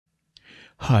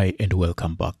Hi and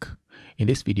welcome back. In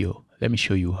this video, let me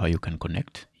show you how you can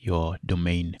connect your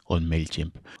domain on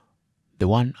MailChimp. The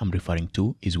one I'm referring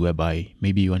to is whereby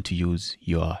maybe you want to use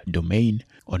your domain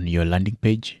on your landing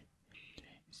page.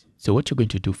 So what you're going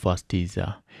to do first is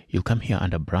you'll come here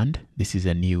under brand. This is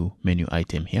a new menu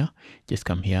item here. Just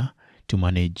come here to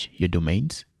manage your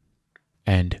domains.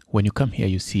 And when you come here,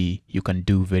 you see you can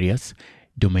do various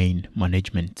domain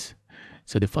managements.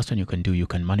 So the first one you can do, you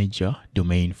can manage your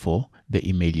domain for the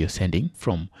email you're sending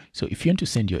from. So if you want to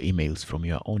send your emails from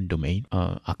your own domain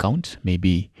account,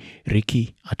 maybe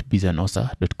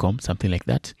ricky@bizanosa.com, something like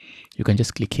that, you can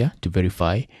just click here to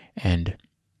verify and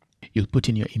you'll put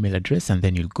in your email address and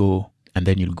then you'll go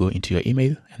into your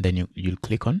email and then you'll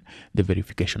click on the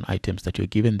verification items that you're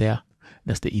given there.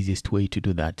 That's the easiest way to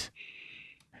do that.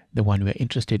 The one we're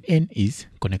interested in is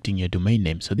connecting your domain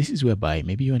name. So this is whereby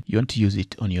maybe you want to use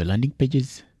it on your landing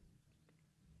pages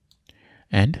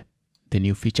and the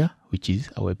new feature, which is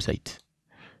a website.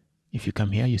 If you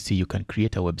come here, you see you can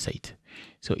create a website.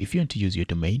 So if you want to use your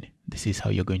domain, this is how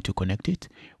you're going to connect it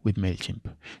with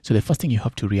MailChimp. So the first thing you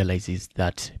have to realize is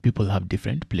that people have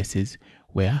different places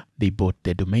where they bought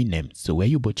their domain names. So where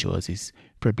you bought yours is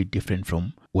probably different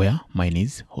from where mine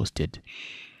is hosted.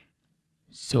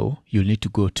 So you'll need to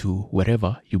go to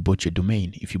wherever you bought your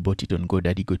domain. If you bought it on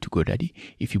GoDaddy, go to GoDaddy.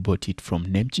 If you bought it from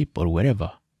Namecheap or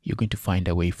wherever, you're going to find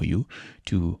a way for you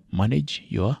to manage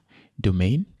your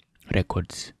domain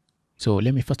records. So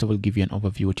let me first of all give you an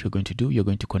overview what you're going to do. You're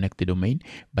going to connect the domain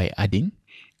by adding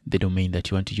the domain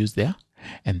that you want to use there.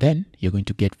 And then you're going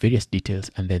to get various details,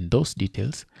 and then those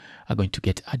details are going to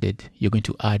get added. You're going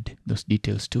to add those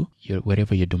details to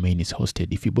wherever your domain is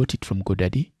hosted. If you bought it from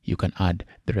GoDaddy, you can add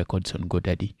the records on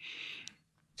GoDaddy.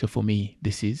 So for me,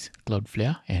 this is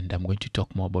Cloudflare, and I'm going to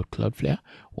talk more about Cloudflare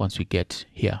once we get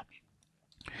here.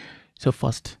 So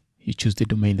first, you choose the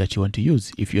domain that you want to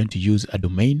use. If you want to use a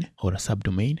domain or a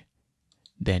subdomain,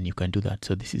 then you can do that.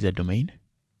 So this is a domain.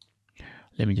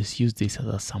 Let me just use this as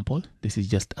a sample. This is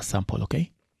just a sample,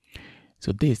 okay?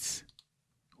 So this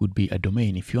would be a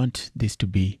domain. If you want this to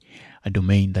be a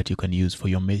domain that you can use for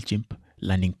your MailChimp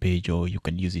landing page, or you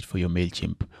can use it for your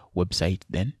MailChimp website,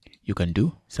 then you can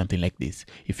do something like this.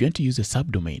 If you want to use a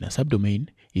subdomain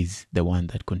is the one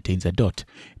that contains a dot.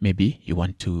 Maybe you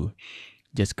want to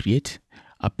just create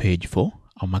a page for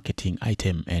a marketing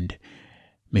item, and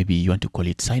maybe you want to call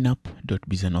it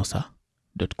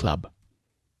signup.bizanosa.club.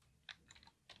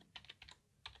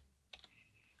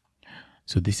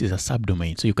 So this is a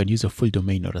subdomain. So you can use a full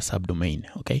domain or a subdomain,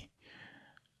 okay?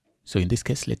 So in this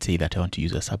case, let's say that I want to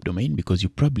use a subdomain because you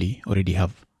probably already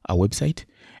have a website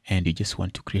and you just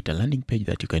want to create a landing page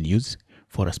that you can use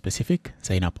for a specific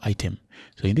sign up item.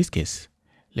 So in this case,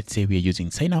 let's say we are using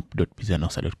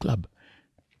signup.bizanosa.club.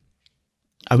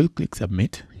 I will click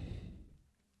submit.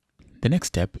 The next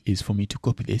step is for me to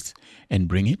copy this and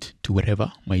bring it to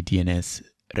wherever my DNS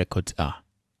records are.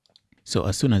 So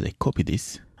as soon as I copy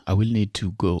this, I will need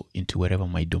to go into wherever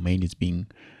my domain is being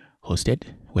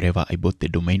hosted, wherever I bought the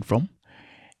domain from,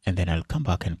 and then I'll come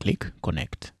back and click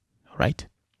connect. All right.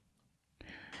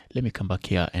 Let me come back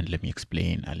here and let me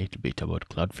explain a little bit about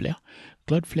Cloudflare.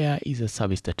 Cloudflare is a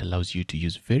service that allows you to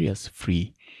use various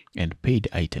free and paid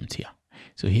items here.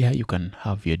 So here you can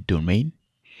have your domain.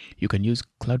 You can use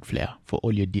Cloudflare for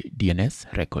all your DNS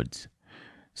records.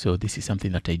 So this is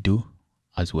something that I do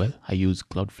as well. I use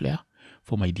Cloudflare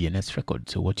for my DNS record.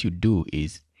 So what you do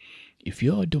is, if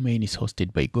your domain is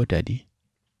hosted by GoDaddy,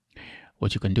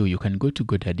 what you can do, you can go to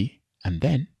GoDaddy and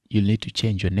then you'll need to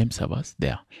change your name servers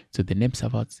there. So the name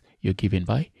servers you're given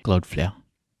by Cloudflare.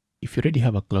 If you already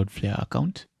have a Cloudflare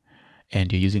account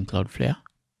and you're using Cloudflare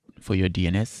for your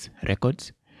DNS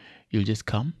records, you'll just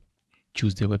come,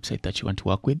 choose the website that you want to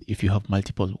work with. If you have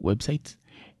multiple websites,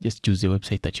 just choose the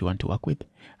website that you want to work with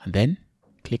and then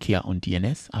click here on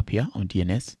DNS, up here on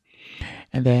DNS.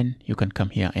 And then you can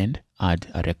come here and add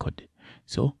a record.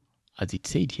 So as it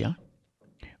said here,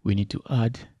 we need to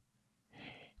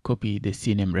copy the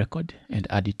CNAME record and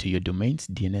add it to your domain's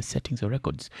DNS settings or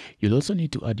records. You'll also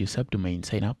need to add your subdomain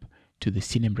sign up to the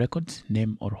CNAME records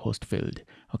name or host field.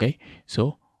 Okay,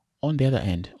 so on the other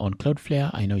end, on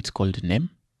Cloudflare, I know it's called name,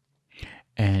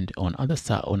 and on other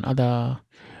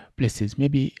places,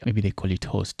 maybe they call it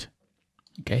host.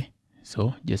 Okay,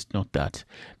 so just note that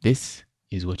this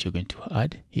is what you're going to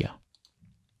add here.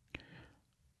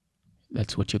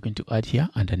 That's what you're going to add here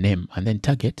under name. And then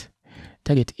target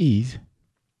is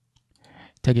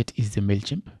the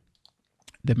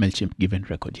MailChimp given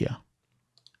record here.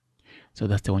 So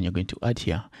that's the one you're going to add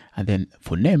here. And then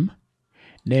for name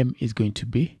is going to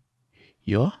be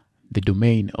the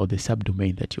domain or the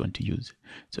subdomain that you want to use.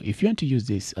 So if you want to use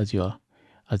this as your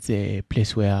as a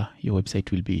place where your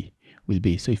website will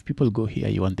be. So if people go here,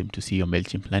 you want them to see your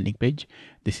MailChimp landing page,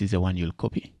 this is the one you'll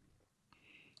copy.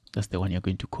 That's the one you're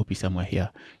going to copy somewhere here.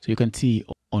 So you can see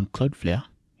on Cloudflare,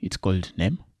 it's called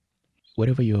name.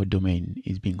 Wherever your domain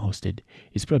is being hosted,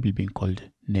 it's probably being called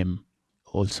name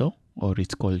also, or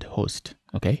it's called host.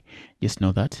 Okay, just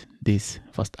know that this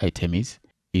first item is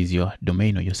your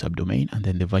domain or your subdomain, and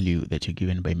then the value that you're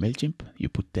given by MailChimp, you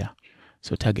put there.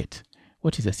 So target,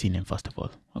 what is a CNAME first of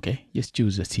all? Okay, just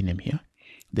choose a CNAME here.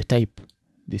 The type,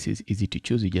 this is easy to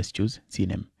choose, you just choose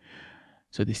CNAME.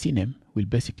 So the CNAME will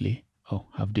basically, oh,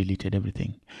 I've deleted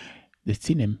everything. The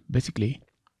CNAME basically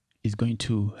is going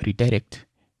to redirect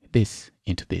this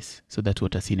into this. So that's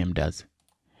what a CNAME does.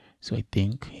 So I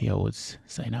think here was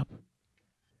sign up.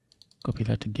 Copy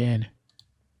that again.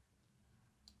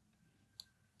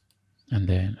 And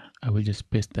then I will just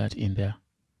paste that in there.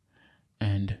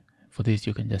 And for this,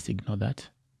 you can just ignore that.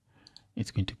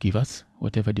 It's going to give us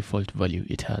whatever default value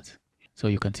it has. So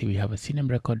you can see we have a CNAME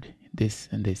record, this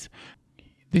and this.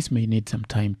 This may need some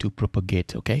time to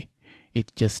propagate, okay?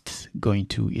 It's going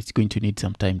to need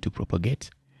some time to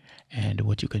propagate. And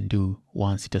what you can do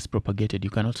once it has propagated, you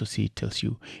can also see it tells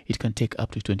you it can take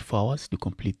up to 24 hours to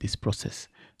complete this process.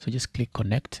 So just click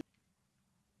connect.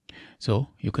 So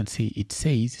you can see it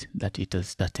says that it has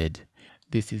started.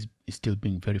 This is still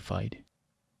being verified.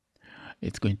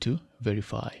 It's going to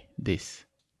verify this.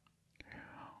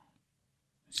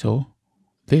 So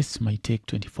this might take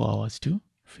 24 hours to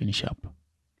finish up.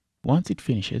 Once it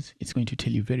finishes, it's going to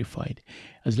tell you verified.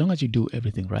 As long as you do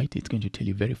everything right, it's going to tell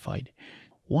you verified.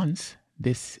 Once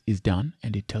this is done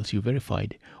and it tells you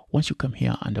verified, once you come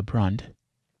here under brand,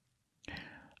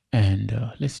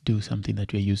 and let's do something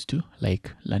that we're used to,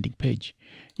 like landing page.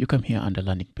 You come here under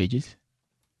landing pages,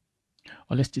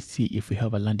 or let's just see if we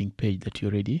have a landing page that you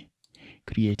already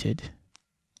created.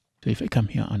 So if I come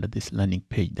here under this landing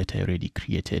page that I already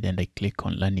created and I click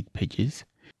on landing pages,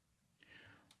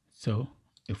 so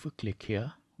if we click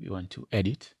here, we want to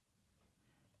edit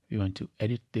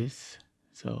this.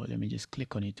 So let me just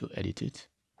click on it to edit it.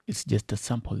 It's just a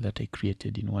sample that I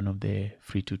created in one of the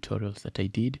free tutorials that I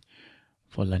did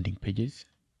for landing pages.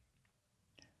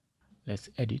 Let's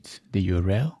edit the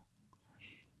URL.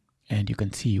 And you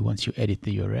can see once you edit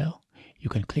the URL, you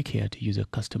can click here to use a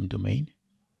custom domain.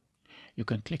 You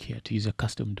can click here to use a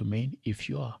custom domain if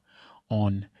you are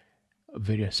on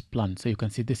various plans. So you can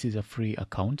see this is a free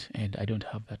account and I don't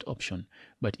have that option.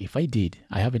 But if I did,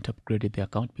 I haven't upgraded the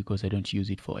account because I don't use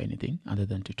it for anything other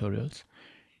than tutorials.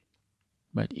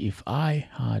 But if I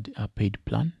had a paid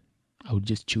plan, I would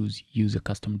just choose use a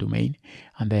custom domain,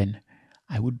 and then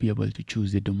I would be able to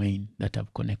choose the domain that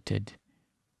I've connected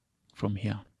from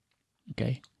here.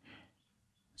 Okay,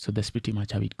 so that's pretty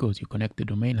much how it goes. You connect the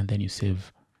domain and then you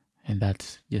save, and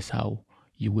that's just how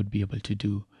you would be able to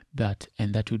do that.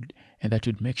 And that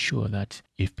would make sure that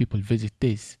if people visit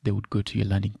this, they would go to your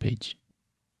landing page.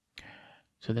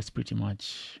 So that's pretty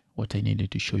much what I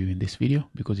needed to show you in this video,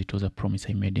 because it was a promise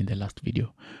I made in the last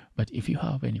video. But if you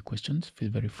have any questions, feel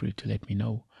very free to let me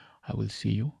know. I will see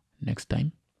you next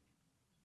time.